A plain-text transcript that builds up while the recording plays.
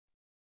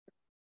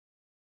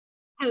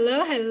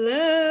Hello,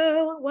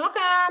 hello.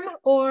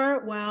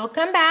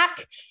 Welcome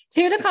back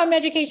to the Common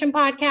Education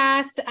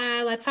Podcast.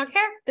 Let's Talk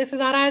Hair. This is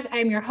Araz.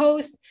 I'm your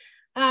host.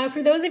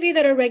 For those of you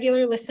that are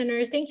regular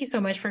listeners, thank you so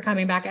much for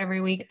coming back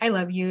every week. I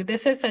love you.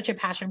 This is such a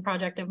passion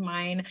project of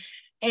mine.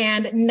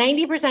 And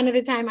 90% of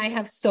the time, I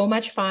have so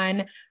much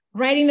fun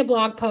writing the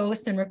blog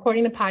posts and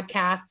recording the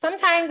podcast.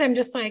 Sometimes I'm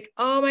just like,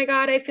 oh my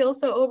God, I feel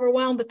so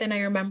overwhelmed. But then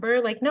I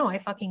remember like, no, I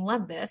fucking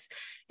love this.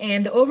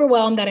 And the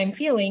overwhelm that I'm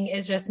feeling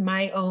is just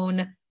my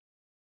own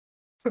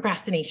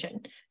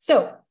procrastination.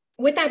 So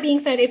with that being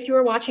said, if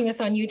you're watching this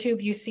on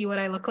YouTube, you see what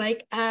I look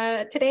like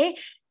today.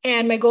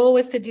 And my goal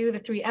was to do the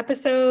 3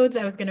 episodes.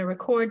 I was going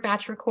to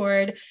batch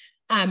record.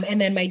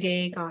 And then my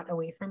day got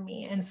away from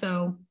me. And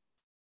so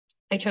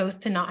I chose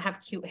to not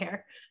have cute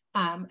hair.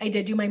 I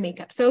did do my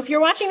makeup. So if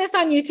you're watching this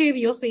on YouTube,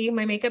 you'll see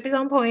my makeup is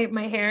on point,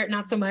 my hair,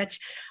 not so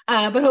much.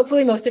 But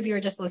hopefully most of you are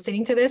just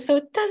listening to this. So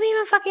it doesn't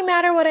even fucking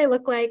matter what I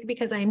look like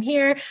because I'm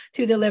here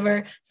to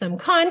deliver some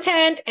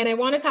content. And I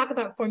want to talk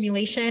about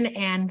formulation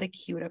and the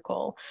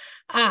cuticle.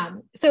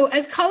 So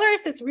as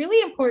colorists, it's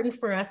really important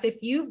for us. If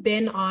you've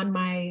been on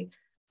my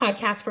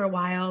podcast for a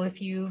while,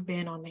 if you've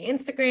been on my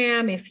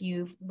Instagram, if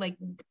you've like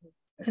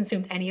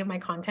consumed any of my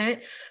content,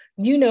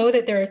 you know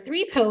that there are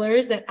 3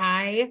 pillars that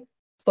I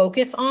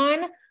focus on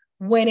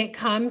when it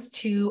comes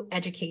to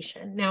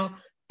education. Now,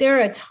 there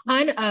are a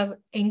ton of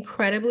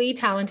incredibly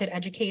talented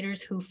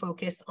educators who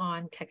focus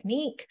on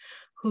technique,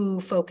 who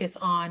focus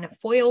on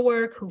foil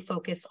work, who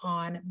focus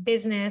on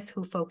business,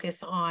 who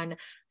focus on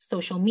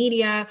social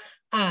media.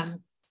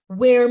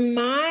 Where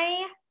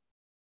my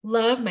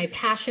love, my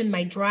passion,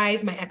 my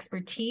drive, my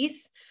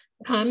expertise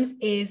comes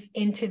is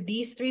into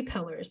these 3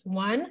 pillars.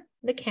 1,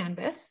 the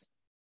canvas,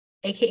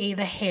 AKA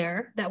the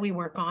hair that we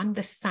work on,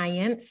 the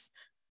science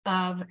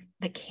of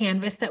the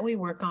canvas that we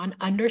work on,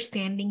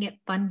 understanding it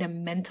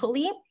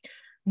fundamentally,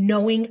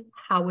 knowing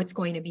how it's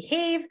going to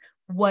behave,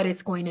 what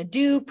it's going to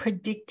do,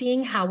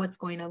 predicting how it's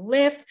going to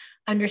lift,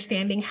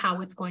 understanding how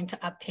it's going to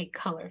uptake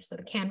color. So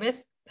the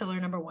canvas, pillar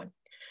number 1.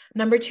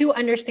 Number 2,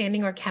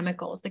 understanding our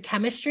chemicals. The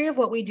chemistry of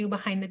what we do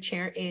behind the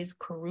chair is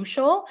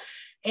crucial.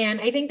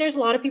 And I think there's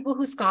a lot of people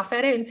who scoff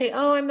at it and say,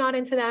 oh, I'm not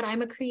into that.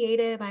 I'm a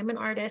creative. I'm an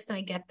artist. And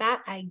I get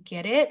that. I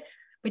get it.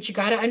 But you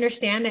got to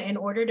understand that in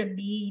order to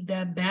be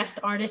the best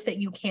artist that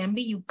you can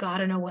be, you got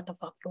to know what the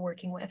fuck you're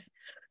working with.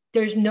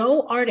 There's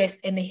no artist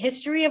in the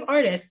history of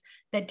artists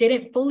that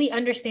didn't fully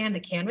understand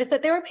the canvas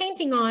that they were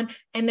painting on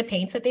and the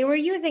paints that they were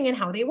using and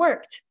how they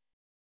worked.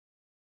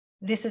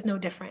 This is no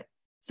different.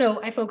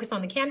 So I focus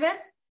on the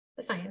canvas,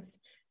 the science,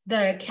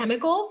 the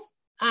chemicals,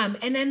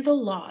 and then the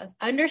laws,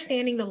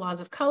 understanding the laws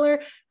of color,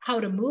 how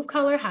to move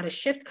color, how to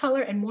shift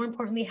color, and more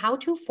importantly, how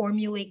to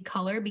formulate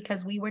color,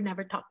 because we were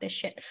never taught this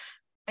shit.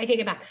 I take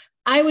it back.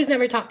 I was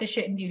never taught this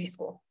shit in beauty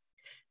school.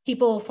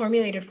 People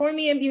formulated for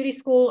me in beauty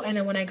school. And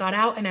then when I got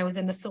out and I was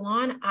in the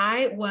salon,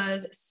 I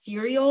was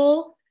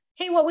serial.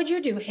 Hey, what would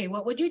you do? Hey,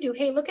 what would you do?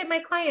 Hey, look at my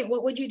client.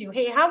 What would you do?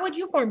 Hey, how would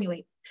you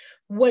formulate?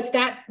 What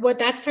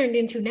that's turned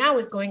into now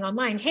is going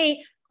online.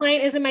 Hey,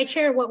 client is in my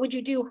chair. What would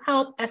you do?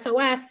 Help,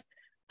 SOS.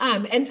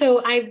 And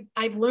so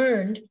I've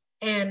learned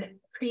and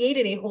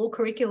created a whole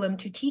curriculum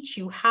to teach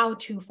you how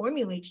to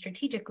formulate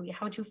strategically,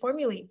 how to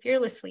formulate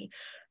fearlessly.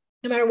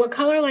 No matter what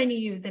color line you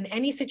use in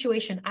any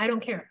situation, I don't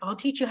care. I'll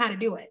teach you how to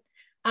do it.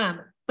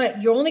 But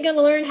you're only going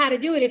to learn how to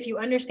do it if you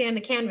understand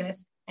the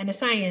canvas and the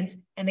science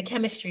and the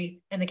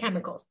chemistry and the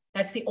chemicals.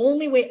 That's the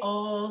only way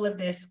all of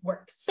this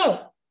works.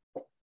 So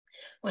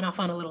went off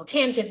on a little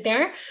tangent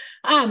there.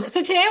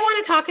 So today I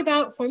want to talk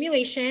about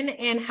formulation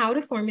and how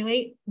to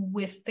formulate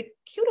with the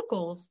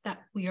cuticles that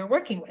we are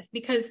working with,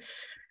 because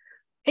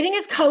I think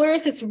as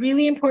colorists, it's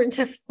really important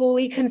to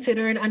fully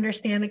consider and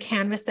understand the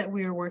canvas that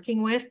we are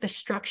working with. The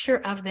structure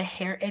of the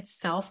hair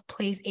itself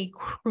plays a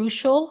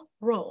crucial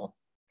role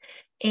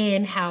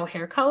in how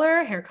hair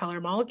color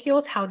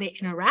molecules, how they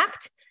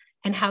interact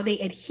and how they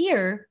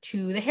adhere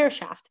to the hair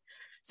shaft.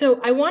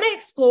 So I want to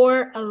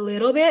explore a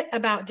little bit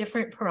about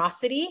different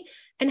porosity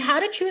and how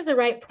to choose the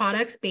right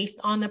products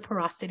based on the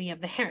porosity of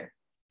the hair.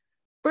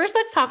 First,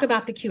 let's talk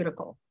about the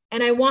cuticle.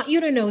 And I want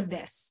you to know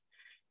this,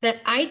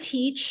 that I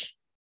teach.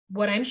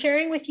 What I'm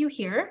sharing with you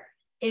here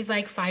is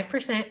like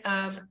 5%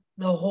 of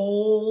the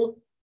whole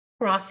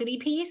porosity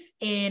piece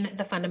in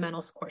the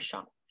fundamentals course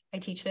shop. I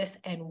teach this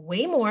and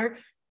way more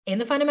in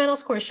the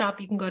fundamentals course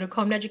shop. You can go to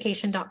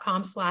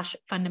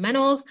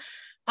comededucation.com/fundamentals.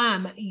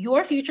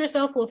 Your future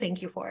self will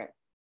thank you for it.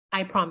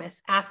 I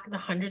promise. Ask the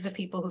hundreds of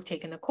people who've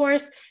taken the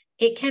course.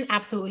 It can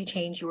absolutely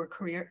change your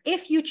career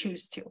if you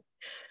choose to.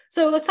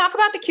 So let's talk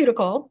about the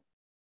cuticle.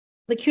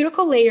 The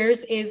cuticle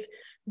layers is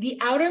the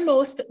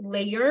outermost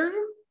layer,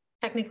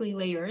 technically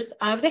layers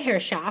of the hair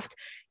shaft,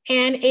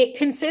 and it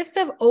consists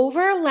of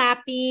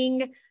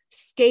overlapping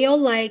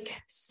scale-like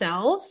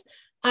cells.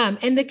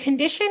 And the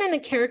condition and the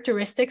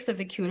characteristics of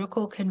the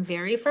cuticle can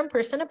vary from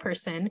person to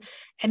person,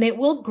 and it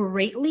will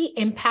greatly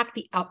impact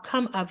the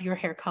outcome of your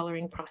hair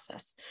coloring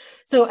process.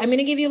 So I'm going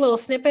to give you little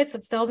snippets.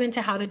 Let's delve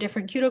into how the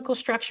different cuticle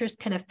structures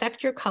can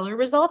affect your color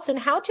results and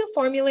how to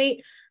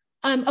formulate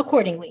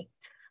accordingly.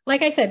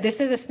 Like I said,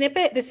 this is a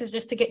snippet. This is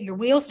just to get your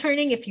wheels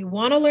turning. If you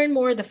want to learn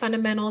more, the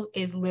fundamentals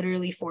is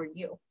literally for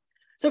you.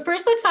 So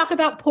first, let's talk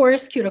about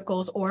porous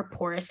cuticles or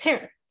porous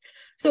hair.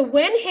 So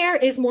when hair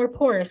is more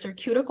porous or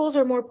cuticles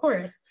are more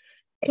porous,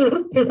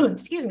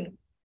 excuse me,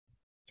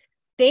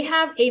 they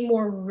have a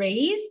more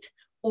raised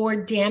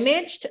or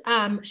damaged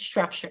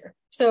structure.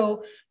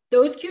 So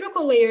those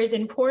cuticle layers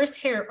in porous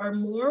hair are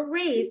more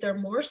raised, are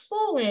more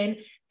swollen,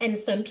 and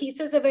some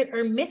pieces of it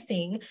are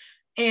missing.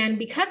 And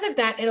because of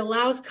that, it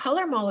allows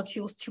color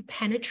molecules to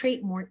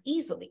penetrate more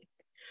easily.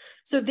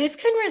 So this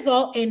can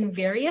result in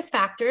various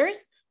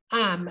factors,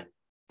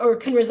 or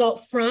can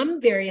result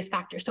from various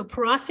factors. So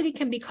porosity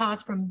can be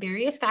caused from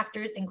various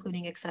factors,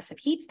 including excessive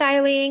heat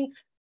styling,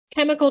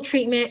 chemical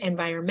treatment,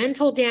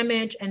 environmental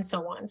damage, and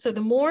so on. So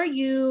the more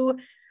you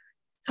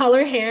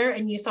color hair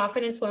and you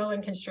soften and swell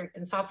and constrict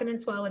and soften and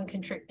swell and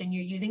constrict, and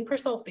you're using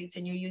persulfates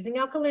and you're using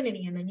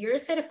alkalinity and then you're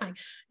acidifying,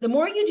 the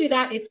more you do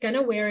that, it's going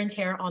to wear and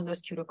tear on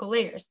those cuticle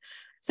layers.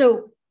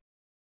 So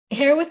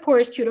hair with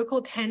porous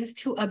cuticle tends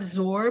to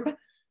absorb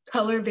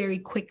color very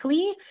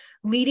quickly,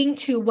 leading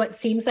to what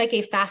seems like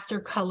a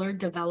faster color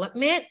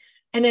development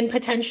and then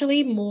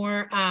potentially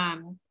more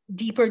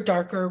deeper,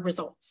 darker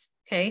results.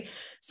 Okay.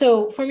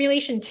 So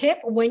formulation tip,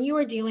 when you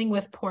are dealing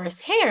with porous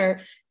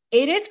hair,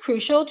 it is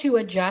crucial to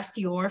adjust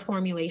your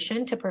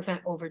formulation to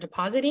prevent over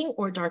depositing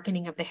or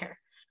darkening of the hair.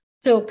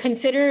 So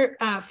consider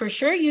for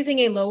sure using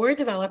a lower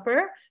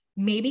developer,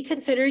 maybe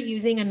consider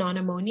using a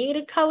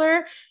non-ammoniated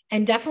color,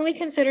 and definitely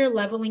consider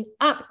leveling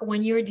up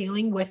when you're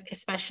dealing with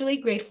especially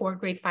grade 4,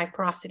 grade 5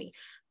 porosity.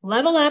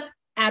 Level up,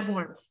 add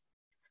warmth.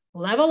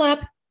 Level up,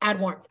 add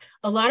warmth.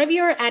 A lot of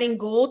you are adding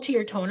gold to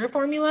your toner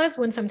formulas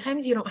when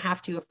sometimes you don't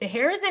have to. If the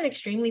hair isn't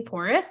extremely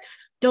porous,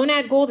 don't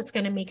add gold. It's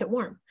going to make it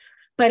warm.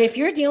 But if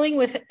you're dealing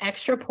with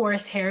extra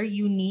porous hair,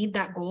 you need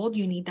that gold,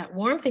 you need that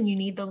warmth, and you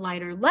need the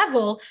lighter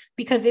level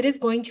because it is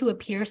going to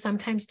appear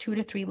sometimes 2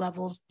 to 3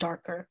 levels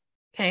darker.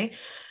 Okay.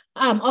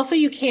 Also,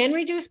 you can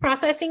reduce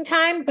processing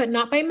time, but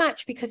not by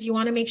much because you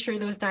want to make sure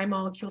those dye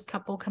molecules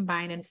couple,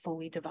 combine, and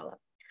fully develop.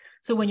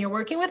 So when you're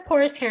working with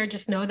porous hair,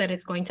 just know that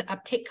it's going to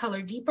uptake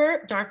color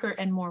deeper, darker,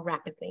 and more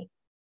rapidly.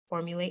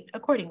 Formulate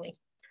accordingly.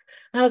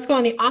 Now let's go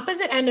on the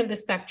opposite end of the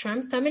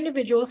spectrum. Some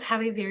individuals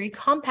have a very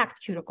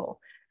compact cuticle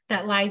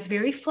that lies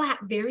very flat,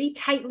 very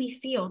tightly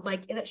sealed,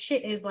 like that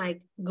shit is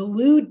like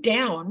glued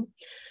down.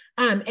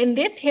 And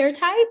this hair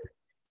type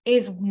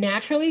is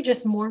naturally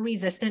just more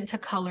resistant to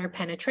color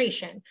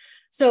penetration.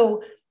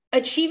 So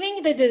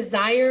achieving the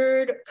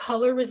desired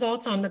color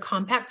results on the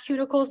compact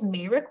cuticles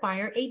may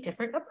require a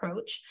different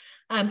approach.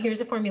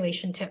 Here's a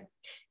formulation tip.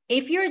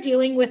 If you're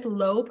dealing with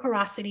low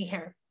porosity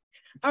hair,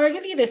 or I'll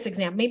give you this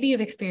example, maybe you've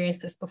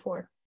experienced this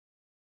before.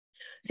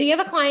 So you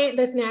have a client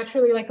that's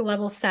naturally like a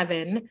level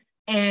 7,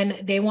 and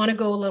they want to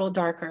go a little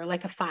darker,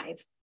 like a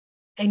 5.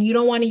 And you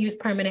don't want to use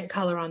permanent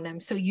color on them.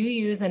 So you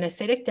use an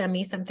acidic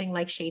demi, something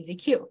like Shades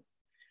EQ.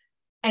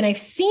 And I've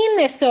seen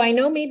this, so I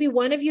know maybe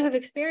one of you have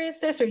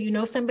experienced this, or you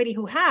know somebody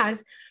who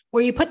has,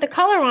 where you put the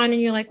color on and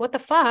you're like, what the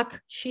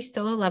fuck? She's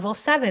still a level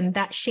 7.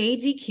 That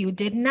Shades EQ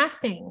did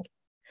nothing.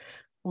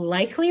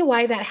 Likely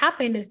why that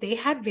happened is they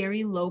had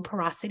very low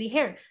porosity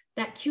hair.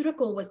 That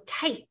cuticle was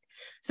tight.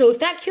 So if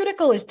that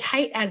cuticle is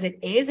tight as it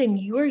is, and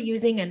you're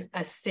using an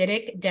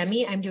acidic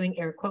demi, I'm doing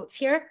air quotes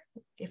here.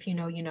 If you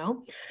know, you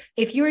know.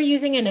 If you're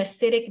using an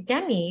acidic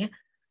demi,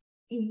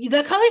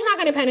 the color's not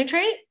going to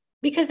penetrate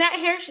because that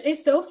hair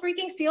is so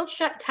freaking sealed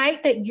shut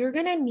tight that you're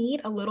going to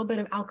need a little bit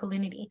of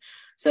alkalinity.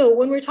 So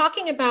when we're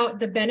talking about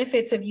the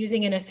benefits of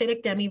using an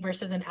acidic demi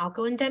versus an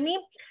alkaline demi,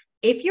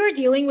 if you're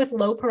dealing with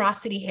low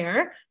porosity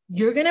hair,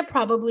 you're going to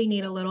probably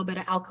need a little bit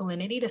of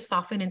alkalinity to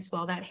soften and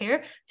swell that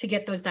hair to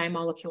get those dye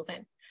molecules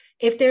in.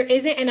 If there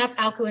isn't enough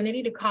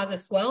alkalinity to cause a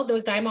swell,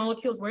 those dye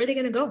molecules, where are they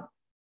going to go?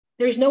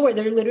 There's nowhere.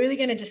 They're literally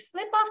going to just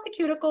slip off the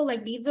cuticle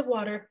like beads of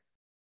water,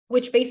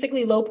 which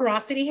basically low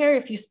porosity hair,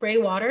 if you spray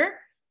water,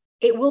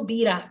 it will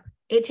bead up.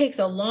 It takes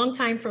a long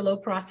time for low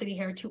porosity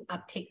hair to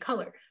uptake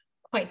color.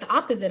 Quite the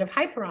opposite of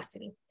high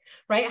porosity,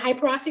 right? High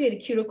porosity, the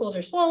cuticles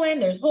are swollen,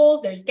 there's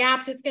holes, there's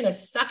gaps, it's going to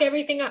suck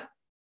everything up.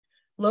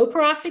 Low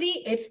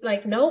porosity, it's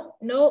like, nope,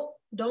 nope,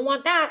 don't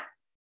want that.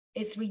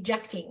 It's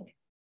rejecting,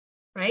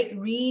 right?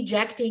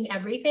 Rejecting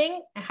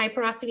everything. And high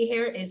porosity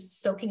hair is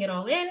soaking it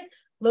all in.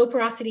 Low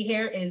porosity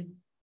hair is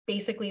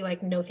basically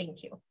like, no,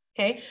 thank you.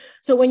 Okay.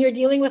 So when you're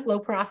dealing with low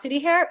porosity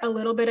hair, a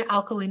little bit of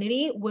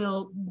alkalinity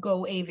will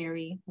go a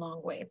very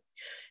long way.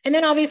 And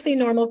then obviously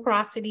normal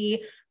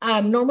porosity,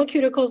 normal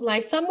cuticles lie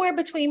somewhere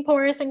between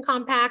porous and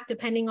compact,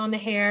 depending on the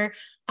hair.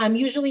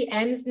 Usually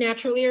ends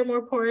naturally are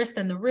more porous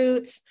than the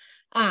roots.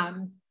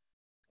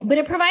 But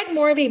it provides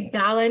more of a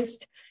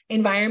balanced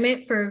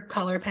environment for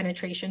color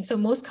penetration. So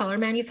most color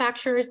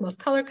manufacturers, most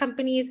color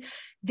companies,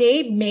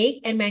 they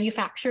make and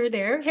manufacture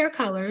their hair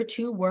color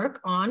to work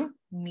on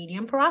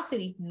medium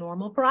porosity,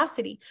 normal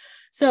porosity.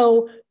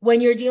 So when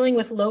you're dealing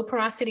with low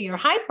porosity or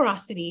high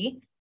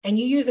porosity, and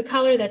you use a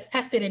color that's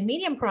tested in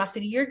medium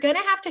porosity, you're going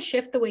to have to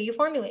shift the way you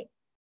formulate.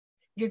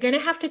 You're going to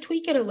have to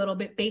tweak it a little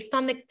bit based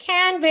on the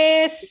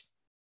canvas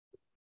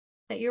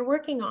that you're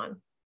working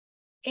on.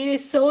 It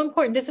is so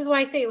important. This is why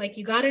I say, like,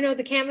 you got to know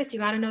the canvas, you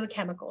got to know the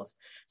chemicals.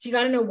 So you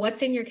got to know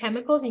what's in your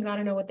chemicals, and you got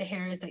to know what the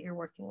hair is that you're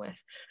working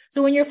with.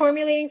 So when you're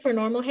formulating for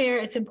normal hair,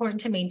 it's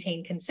important to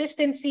maintain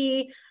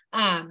consistency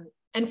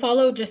and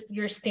follow just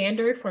your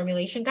standard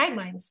formulation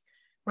guidelines,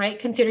 right?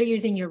 Consider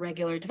using your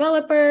regular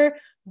developer,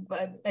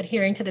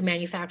 adhering to the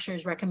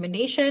manufacturer's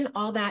recommendation.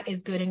 All that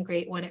is good and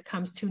great when it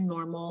comes to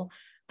normal,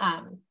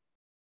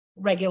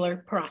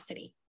 regular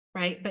porosity,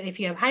 right? But if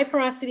you have high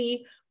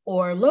porosity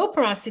or low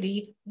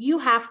porosity, you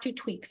have to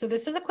tweak. So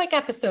this is a quick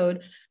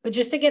episode, but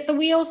just to get the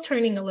wheels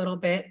turning a little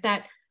bit,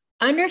 that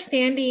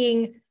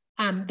understanding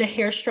the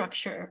hair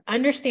structure,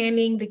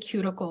 understanding the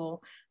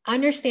cuticle,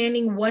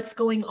 understanding what's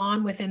going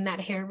on within that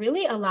hair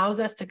really allows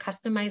us to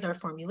customize our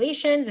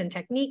formulations and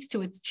techniques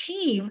to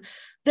achieve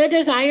the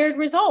desired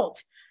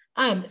result.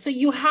 So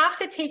you have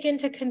to take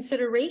into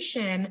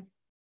consideration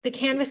the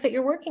canvas that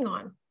you're working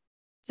on.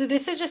 So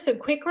this is just a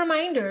quick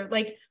reminder,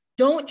 like,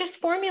 don't just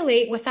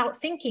formulate without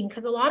thinking,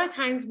 because a lot of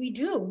times we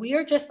do. We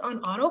are just on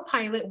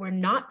autopilot. We're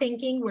not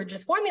thinking. We're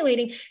just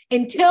formulating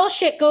until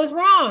shit goes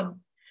wrong.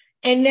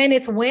 And then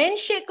it's when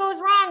shit goes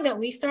wrong that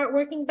we start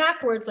working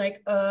backwards,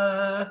 like,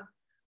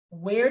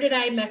 where did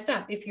I mess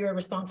up? If you're a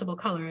responsible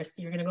colorist,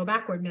 you're going to go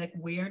backward and be like,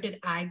 where did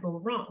I go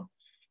wrong?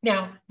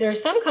 Now, there are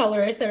some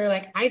colorists that are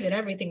like, I did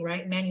everything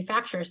right.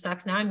 Manufacturer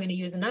sucks. Now I'm going to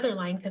use another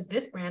line because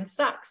this brand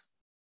sucks.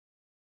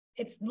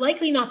 It's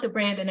likely not the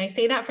brand. And I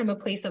say that from a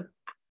place of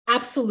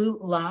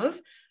absolute love.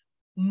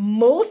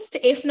 Most,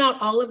 if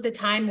not all of the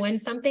time, when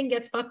something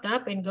gets fucked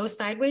up and goes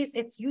sideways,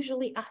 it's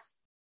usually us.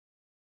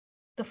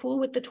 The fool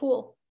with the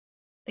tool.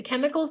 The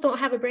chemicals don't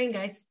have a brain,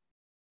 guys.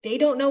 They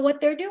don't know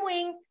what they're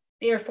doing.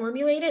 They are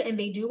formulated and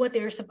they do what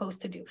they're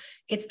supposed to do.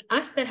 It's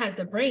us that has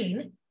the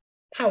brain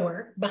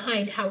power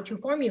behind how to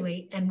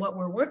formulate and what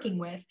we're working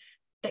with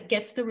that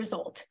gets the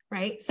result,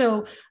 right?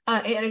 So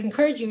I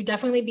encourage you,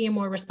 definitely be a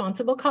more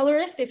responsible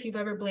colorist. If you've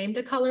ever blamed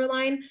a color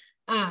line,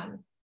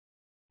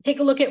 take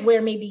a look at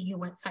where maybe you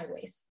went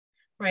sideways,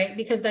 right?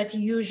 Because that's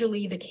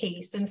usually the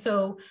case. And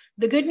so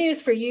the good news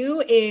for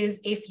you is,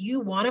 if you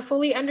want to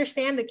fully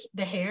understand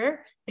the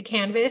hair, the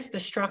canvas, the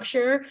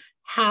structure,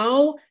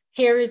 how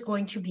hair is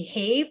going to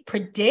behave,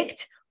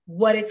 predict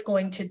what it's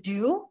going to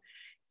do.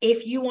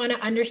 If you want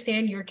to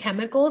understand your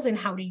chemicals and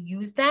how to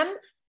use them,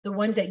 the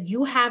ones that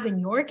you have in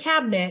your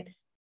cabinet,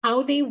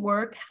 how they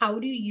work, how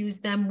to use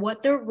them,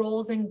 what their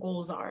roles and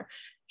goals are.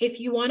 If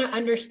you want to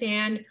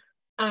understand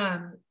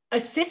a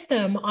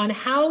system on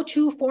how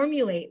to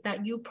formulate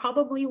that you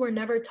probably were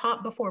never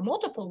taught before,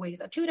 multiple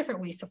ways, 2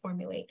 different ways to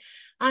formulate,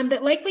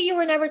 that likely you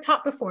were never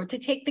taught before, to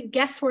take the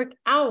guesswork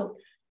out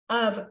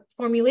of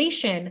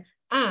formulation,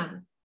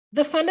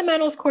 the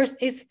fundamentals course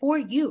is for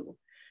you.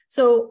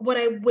 So what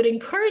I would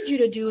encourage you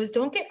to do is,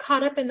 don't get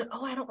caught up in the,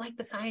 oh, I don't like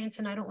the science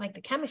and I don't like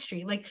the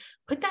chemistry. Like,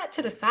 put that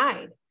to the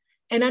side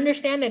and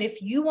understand that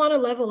if you want to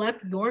level up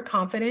your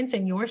confidence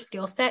and your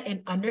skill set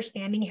in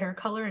understanding hair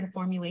color and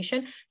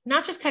formulation,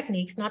 not just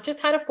techniques, not just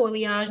how to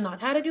foliage, not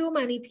how to do a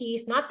money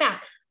piece, not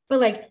that, but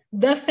like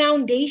the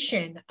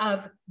foundation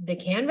of the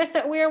canvas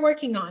that we are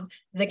working on,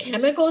 the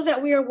chemicals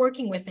that we are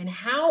working with, and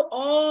how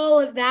all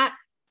of that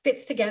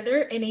fits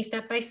together in a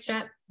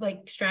step-by-step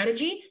like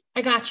strategy,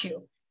 I got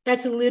you.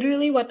 That's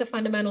literally what the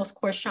fundamentals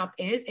course shop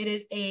is. It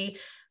is a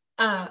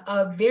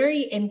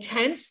very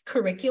intense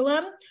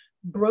curriculum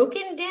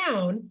broken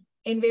down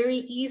in very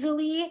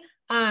easily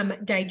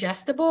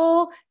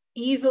digestible,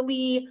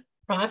 easily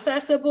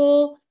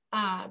processable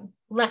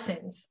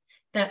lessons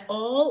that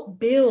all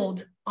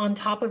build on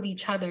top of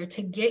each other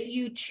to get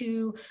you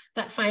to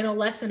that final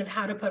lesson of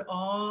how to put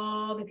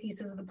all the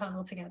pieces of the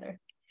puzzle together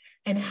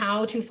and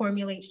how to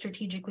formulate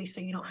strategically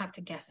so you don't have to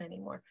guess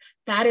anymore.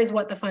 That is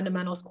what the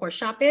fundamentals course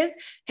shop is.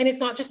 And it's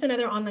not just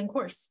another online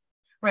course,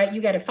 right?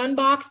 You get a fun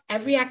box.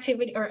 Every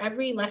activity or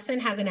every lesson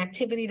has an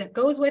activity that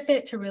goes with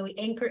it to really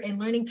anchor in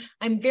learning.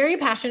 I'm very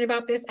passionate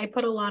about this. I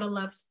put a lot of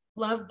love,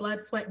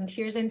 blood, sweat, and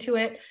tears into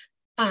it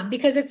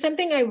because it's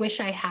something I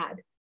wish I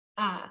had.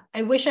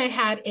 I wish I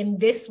had in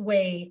this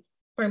way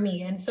for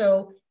me. And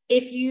so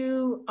if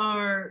you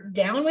are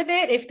down with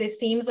it, if this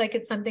seems like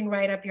it's something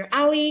right up your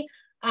alley,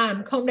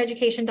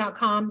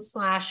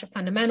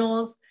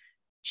 combneducation.com/fundamentals.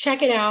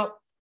 Check it out.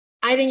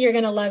 I think you're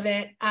going to love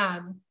it.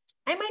 I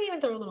might even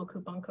throw a little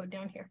coupon code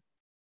down here.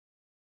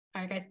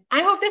 All right, guys.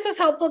 I hope this was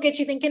helpful. Get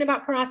you thinking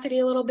about porosity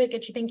a little bit.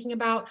 Get you thinking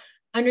about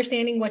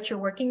understanding what you're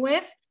working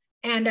with.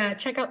 And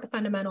check out the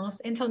fundamentals.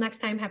 Until next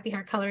time, happy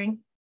hair coloring.